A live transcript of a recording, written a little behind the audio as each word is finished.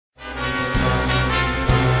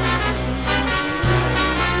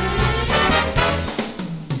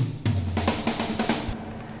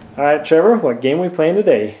Alright, Trevor, what game are we playing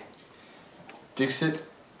today? Dixit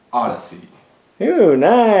Odyssey. Ooh,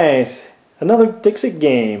 nice! Another Dixit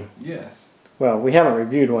game. Yes. Well, we haven't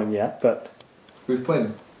reviewed one yet, but... We've played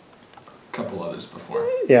a couple others before.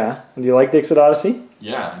 Yeah. Do you like Dixit Odyssey?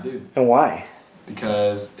 Yeah, I do. And why?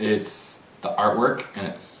 Because it's the artwork and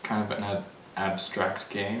it's kind of an abstract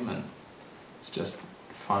game, and it's just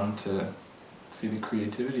fun to see the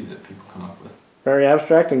creativity that people come up with. Very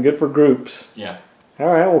abstract and good for groups. Yeah.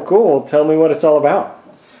 Alright, well cool. Tell me what it's all about.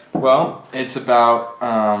 Well, it's about,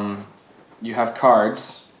 you have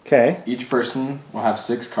cards. Okay. Each person will have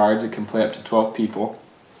 6 cards. It can play up to 12 people.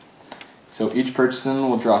 So each person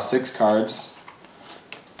will draw 6 cards.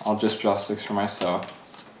 I'll just draw 6 for myself.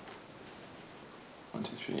 1,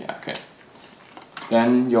 2, 3, yeah, okay.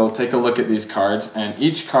 Then you'll take a look at these cards, and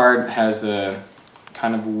each card has a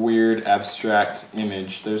kind of weird abstract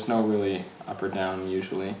image. There's no really up or down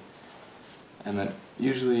usually. And then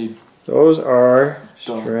usually Those are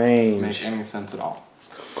don't strange. make any sense at all.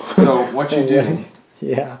 So what you do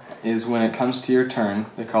yeah. is when it comes to your turn,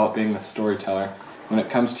 they call it being the storyteller. When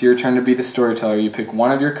it comes to your turn to be the storyteller, you pick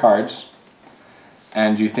one of your cards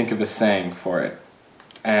and you think of a saying for it.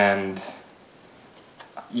 And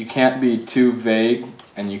you can't be too vague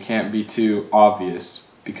and you can't be too obvious,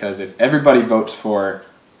 because if everybody votes for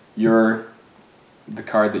the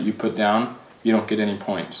card that you put down, you don't get any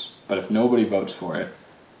points. But if nobody votes for it,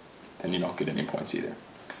 then you don't get any points either.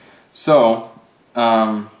 So,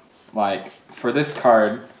 like for this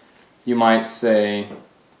card, you might say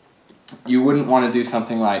you wouldn't want to do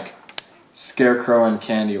something like Scarecrow in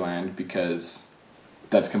Candyland, because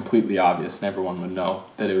that's completely obvious and everyone would know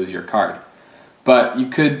that it was your card. But you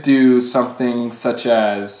could do something such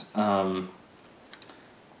as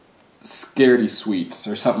Scaredy Sweets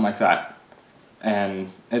or something like that, and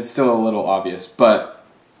it's still a little obvious, but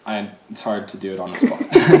it's hard to do it on the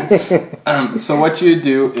spot. So what you'd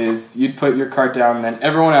do is you'd put your card down, and then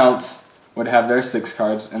everyone else would have their 6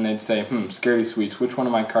 cards, and they'd say, Scaredy Sweets, which one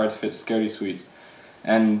of my cards fits Scaredy Sweets?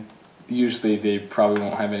 And usually they probably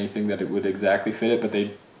won't have anything that it would exactly fit it, but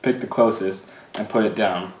they pick the closest and put it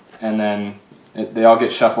down. And then they all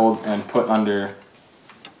get shuffled and put under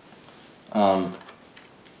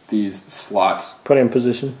these slots. Put in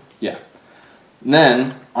position. Yeah. And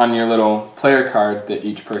then, on your little player card that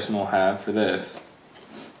each person will have for this,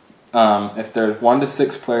 if there's 1 to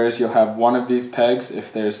 6 players, you'll have 1 of these pegs.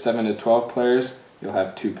 If there's 7 to 12 players, you'll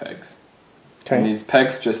have 2 pegs. Okay. And these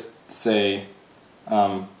pegs just say,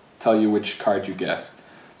 tell you which card you guessed.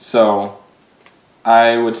 So,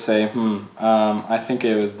 I would say, I think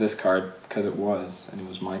it was this card, because it was, and it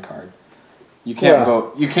was my card. You can't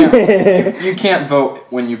vote. You can't. you can't vote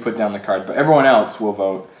when you put down the card, but everyone else will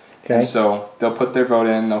vote. Okay. And so they'll put their vote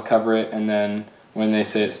in, they'll cover it, and then when they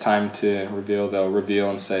say it's time to reveal, they'll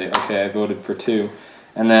reveal and say, okay, I voted for 2.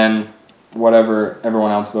 And then whatever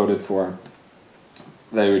everyone else voted for,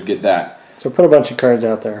 they would get that. So put a bunch of cards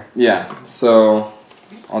out there. Yeah, so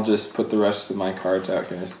I'll just put the rest of my cards out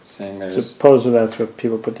here, saying there's... Suppose that's what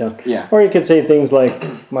people put down. Yeah. Or you could say things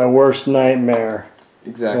like, my worst nightmare.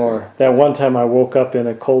 Exactly. Or that one time I woke up in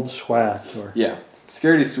a cold sweat. Or yeah.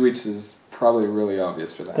 Scaredy Sweets is probably really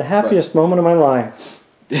obvious for that. The happiest moment of my life.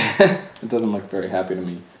 It doesn't look very happy to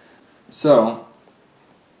me. So,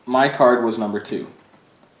 my card was number 2.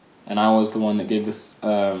 And I was the one that gave this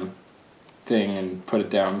thing and put it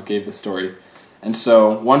down, gave the story. And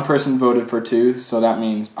so, one person voted for 2, so that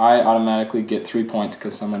means I automatically get 3 points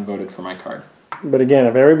because someone voted for my card. But again,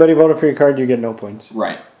 if everybody voted for your card, you get no points.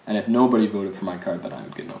 Right. And if nobody voted for my card, then I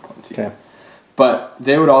would get no points either. Okay. But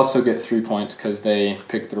they would also get 3 points because they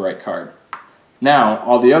picked the right card. Now,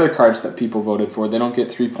 all the other cards that people voted for, they don't get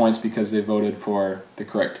 3 points because they voted for the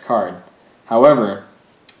correct card. However,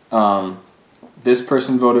 this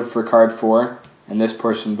person voted for card 4, and this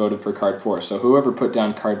person voted for card 4. So whoever put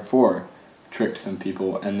down card 4 tricked some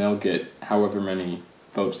people, and they'll get however many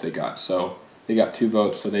votes they got. So they got 2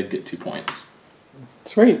 votes, so they'd get 2 points.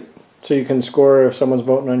 Sweet. So you can score if someone's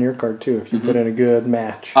voting on your card too, if you put in a good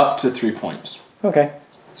match. Up to 3 points. Okay.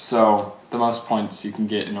 So the most points you can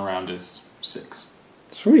get in a round is 6.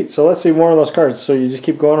 Sweet. So let's see more of those cards. So you just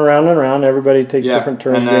keep going around and around. Everybody takes different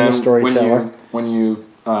turns being a storyteller. When you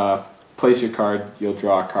place your card, you'll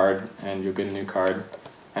draw a card and you'll get a new card.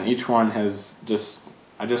 And each one has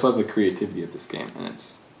I just love the creativity of this game, and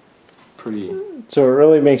it's pretty... So it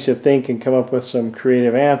really makes you think and come up with some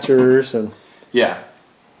creative answers. And yeah.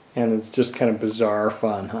 And it's just kind of bizarre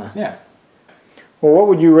fun, huh? Yeah. Well, what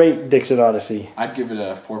would you rate Dixit Odyssey? I'd give it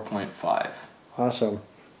a 4.5. Awesome.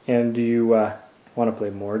 And do you want to play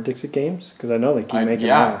more Dixit games? Because I know they keep making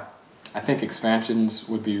more. I think expansions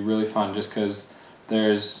would be really fun, just because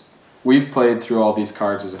there's we've played through all these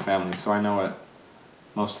cards as a family, so I know what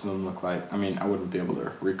most of them look like. I mean, I wouldn't be able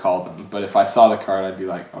to recall them, but if I saw the card, I'd be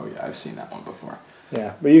like, oh yeah, I've seen that one before.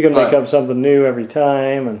 Yeah, but you can make up something new every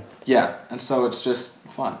time. And yeah, and so it's just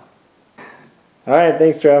fun. All right,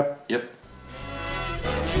 thanks, Joe. Yep.